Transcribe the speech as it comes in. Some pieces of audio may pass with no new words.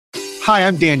Hi,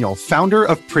 I'm Daniel, founder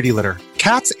of Pretty Litter.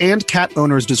 Cats and cat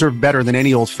owners deserve better than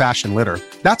any old-fashioned litter.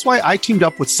 That's why I teamed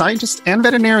up with scientists and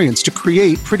veterinarians to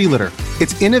create Pretty Litter.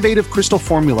 Its innovative crystal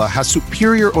formula has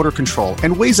superior odor control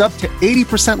and weighs up to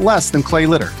 80% less than clay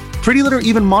litter. Pretty Litter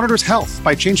even monitors health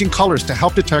by changing colors to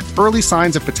help detect early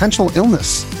signs of potential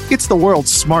illness. It's the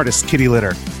world's smartest kitty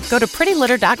litter. Go to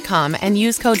prettylitter.com and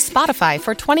use code SPOTIFY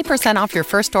for 20% off your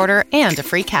first order and a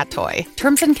free cat toy.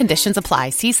 Terms and conditions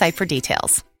apply. See site for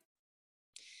details.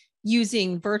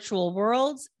 Using virtual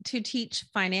worlds to teach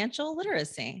financial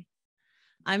literacy.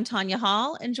 I'm Tanya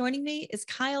Hall, and joining me is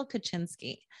Kyle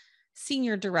Kaczynski,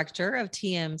 Senior Director of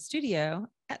TM Studio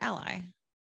at Ally.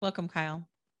 Welcome, Kyle.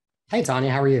 Hey,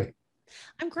 Tanya, how are you?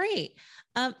 I'm great.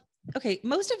 Okay,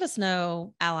 most of us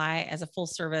know Ally as a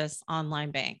full-service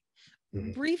online bank.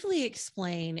 Mm-hmm. Briefly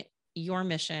explain your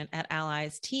mission at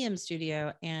Ally's TM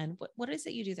Studio and what is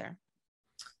it you do there?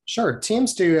 Sure. TM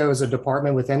Studio is a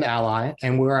department within Ally,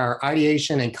 and we're our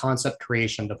ideation and concept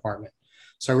creation department.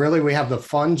 So really, we have the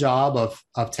fun job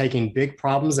of taking big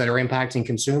problems that are impacting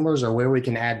consumers or where we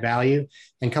can add value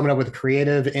and coming up with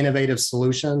creative, innovative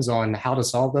solutions on how to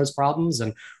solve those problems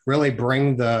and really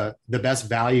bring the best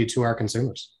value to our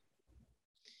consumers.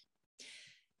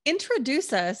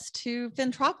 Introduce us to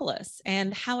Fintropolis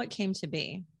and how it came to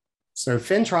be. So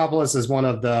Fintropolis is one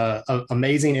of the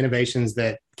amazing innovations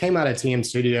that came out of TM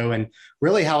Studio, and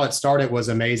really how it started was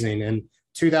amazing. In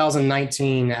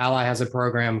 2019, Ally has a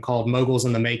program called Moguls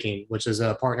in the Making, which is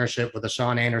a partnership with the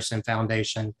Sean Anderson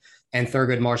Foundation and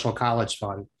Thurgood Marshall College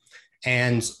Fund.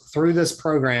 And through this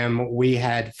program, we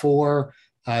had 4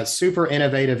 super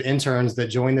innovative interns that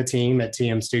joined the team at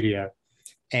TM Studio.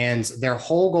 And their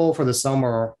whole goal for the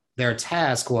summer, their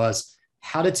task was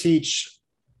how to teach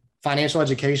financial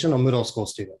education on middle school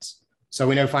students. So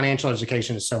we know financial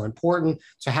education is so important.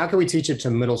 So how can we teach it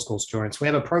to middle school students? We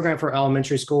have a program for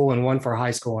elementary school and one for high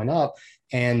school and up.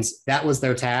 And that was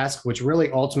their task, which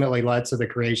really ultimately led to the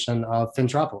creation of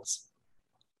Fintropolis.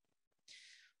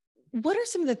 What are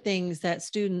some of the things that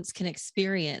students can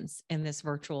experience in this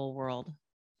virtual world?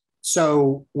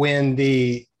 So when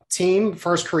the team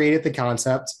first created the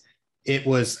concept, it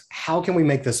was, how can we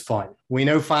make this fun? We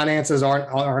know finances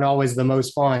aren't always the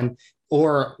most fun,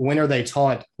 or when are they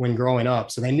taught when growing up?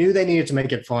 So they knew they needed to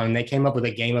make it fun, and they came up with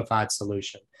a gamified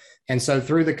solution. And so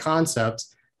through the concept,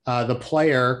 the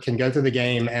player can go through the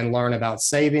game and learn about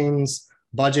savings,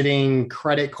 budgeting,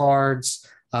 credit cards,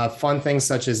 fun things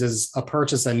such as, is a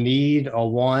purchase a need, a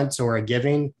want, or a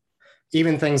giving?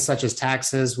 Even things such as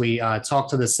taxes. We talk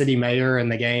to the city mayor in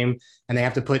the game, and they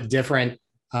have to put different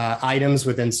items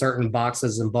within certain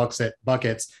boxes and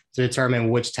buckets to determine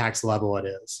which tax level it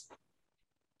is.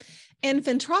 And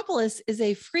Fintropolis is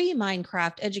a free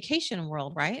Minecraft education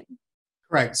world, right?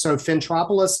 Correct. So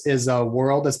Fintropolis is a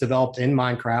world that's developed in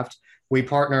Minecraft. We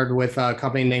partnered with a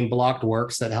company named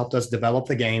Blockworks that helped us develop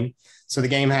the game. So the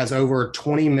game has over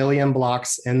 20 million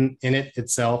blocks in it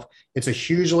itself. It's a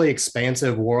hugely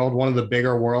expansive world, one of the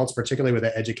bigger worlds, particularly with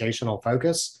an educational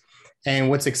focus.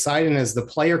 And what's exciting is the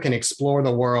player can explore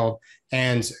the world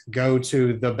and go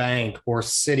to the bank or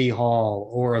city hall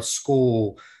or a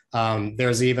school.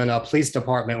 There's even a police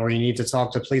department where you need to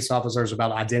talk to police officers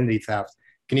about identity theft.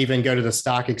 You can even go to the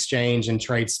stock exchange and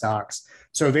trade stocks.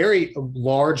 So a very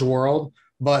large world,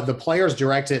 but the players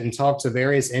direct it and talk to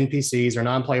various NPCs or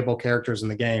non-playable characters in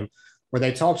the game, where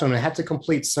they talk to them and have to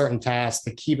complete certain tasks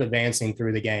to keep advancing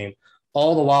through the game.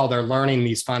 All the while they're learning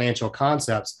these financial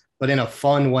concepts, but in a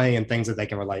fun way and things that they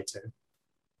can relate to.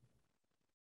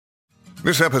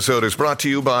 This episode is brought to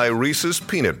you by Reese's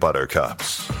Peanut Butter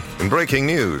Cups. In breaking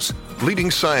news,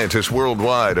 leading scientists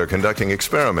worldwide are conducting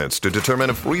experiments to determine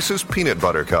if Reese's Peanut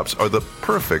Butter Cups are the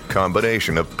perfect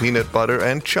combination of peanut butter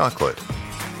and chocolate.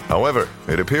 However,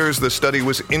 it appears the study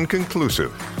was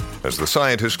inconclusive, as the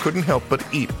scientists couldn't help but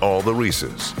eat all the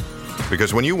Reese's.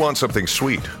 Because when you want something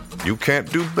sweet, you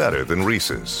can't do better than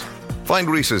Reese's. Find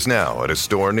Reese's now at a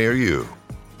store near you.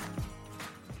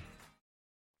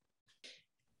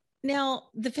 Now,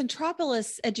 the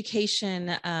Fintropolis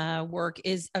education work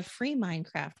is a free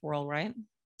Minecraft world, right?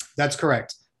 That's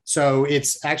correct. So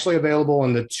it's actually available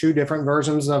in the 2 different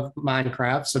versions of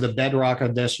Minecraft. So the Bedrock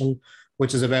Edition,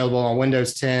 which is available on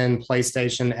Windows 10,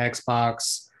 PlayStation,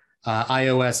 Xbox,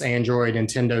 iOS, Android,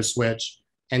 Nintendo Switch.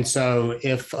 And so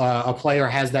if a player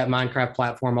has that Minecraft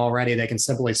platform already, they can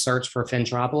simply search for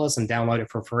Fintropolis and download it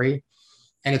for free.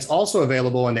 And it's also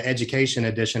available in the education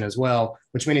edition as well,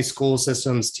 which many school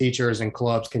systems, teachers, and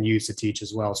clubs can use to teach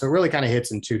as well. So it really kind of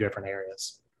hits in 2 different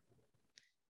areas.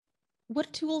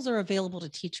 What tools are available to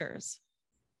teachers?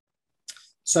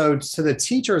 So to the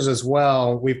teachers as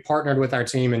well, we've partnered with our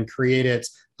team and created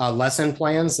lesson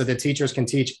plans so the teachers can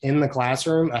teach in the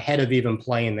classroom ahead of even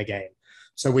playing the game.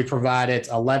 So we provided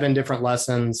 11 different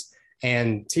lessons,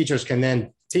 and teachers can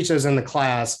then teach those in the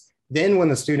class. Then when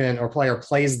the student or player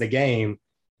plays the game,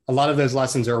 a lot of those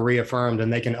lessons are reaffirmed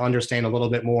and they can understand a little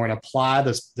bit more and apply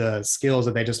the skills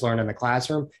that they just learned in the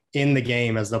classroom in the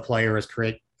game as the player is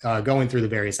going through the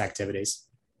various activities.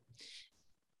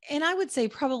 And I would say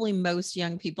probably most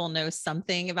young people know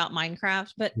something about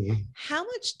Minecraft, but how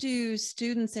much do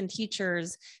students and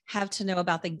teachers have to know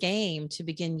about the game to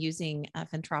begin using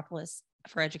Fintropolis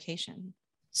for education?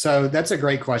 So that's a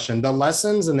great question. The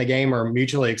lessons in the game are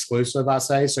mutually exclusive, I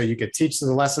say. So you could teach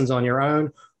the lessons on your own,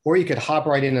 or you could hop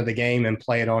right into the game and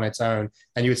play it on its own,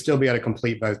 and you would still be able to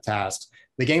complete both tasks.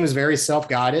 The game is very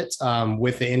self-guided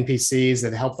with the NPCs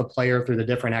that help the player through the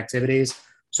different activities.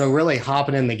 So really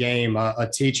hopping in the game, a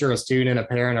teacher, a student, a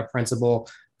parent, a principal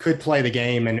could play the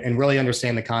game and really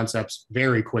understand the concepts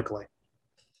very quickly.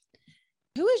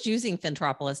 Who is using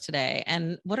Fintropolis today?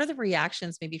 And what are the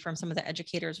reactions maybe from some of the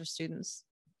educators or students?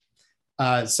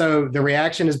 So the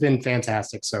reaction has been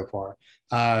fantastic so far.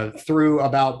 Through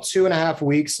about 2.5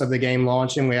 weeks of the game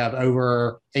launching, we have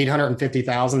over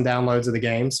 850,000 downloads of the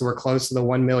game. So we're close to the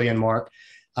 1 million mark.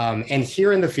 And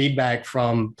hearing the feedback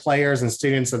from players and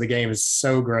students of the game is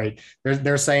so great.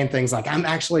 They're saying things like, I'm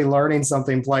actually learning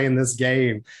something playing this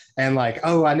game. And like,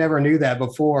 oh, I never knew that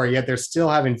before, yet they're still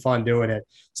having fun doing it.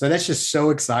 So that's just so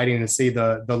exciting to see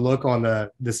the look on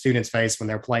the student's face when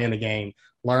they're playing the game,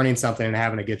 learning something and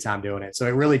having a good time doing it. So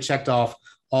it really checked off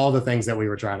all the things that we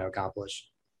were trying to accomplish.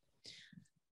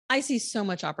 I see so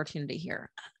much opportunity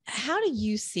here. How do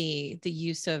you see the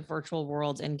use of virtual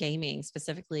worlds and gaming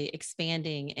specifically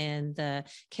expanding in the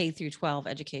K through 12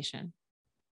 education?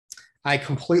 I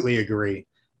completely agree.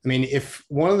 I mean, if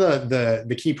one of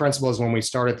the key principles when we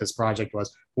started this project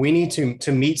was we need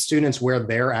to meet students where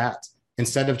they're at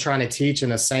instead of trying to teach in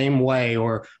the same way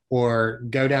or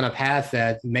go down a path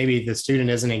that maybe the student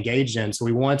isn't engaged in. So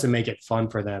we wanted to make it fun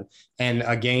for them. And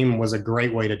a game was a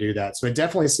great way to do that. So I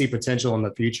definitely see potential in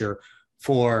the future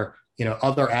for,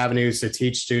 other avenues to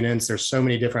teach students. There's so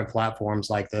many different platforms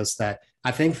like this that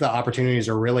I think the opportunities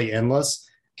are really endless.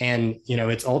 And,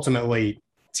 it's ultimately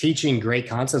teaching great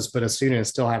concepts, but a student is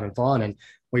still having fun. And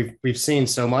we've seen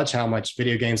so much how much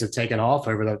video games have taken off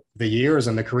over the years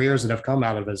and the careers that have come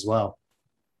out of it as well.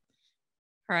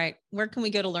 All right. Where can we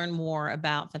go to learn more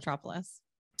about Fintropolis?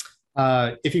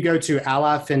 If you go to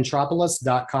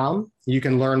allyfintropolis.com, you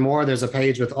can learn more. There's a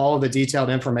page with all of the detailed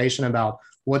information about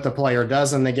what the player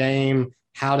does in the game,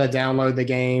 how to download the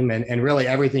game, and really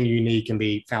everything you need can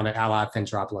be found at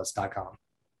allyfintropolis.com.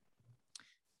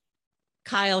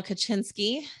 Kyle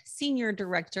Kaczynski, Senior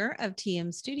Director of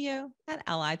TM Studio at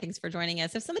Ally. Thanks for joining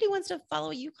us. If somebody wants to follow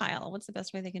you, Kyle, what's the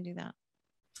best way they can do that?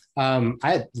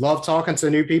 I love talking to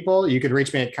new people. You could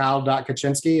reach me at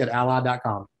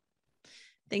kyle.kaczynski@ally.com.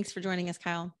 Thanks for joining us,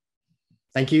 Kyle.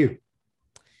 Thank you.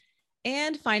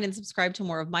 And find and subscribe to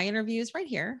more of my interviews right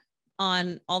here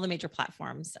on all the major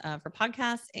platforms for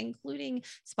podcasts, including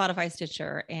Spotify,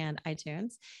 Stitcher, and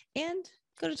iTunes. And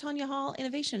go to Tanya Hall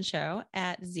Innovation Show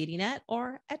at ZDNet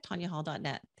or at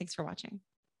tanyahall.net. Thanks for watching.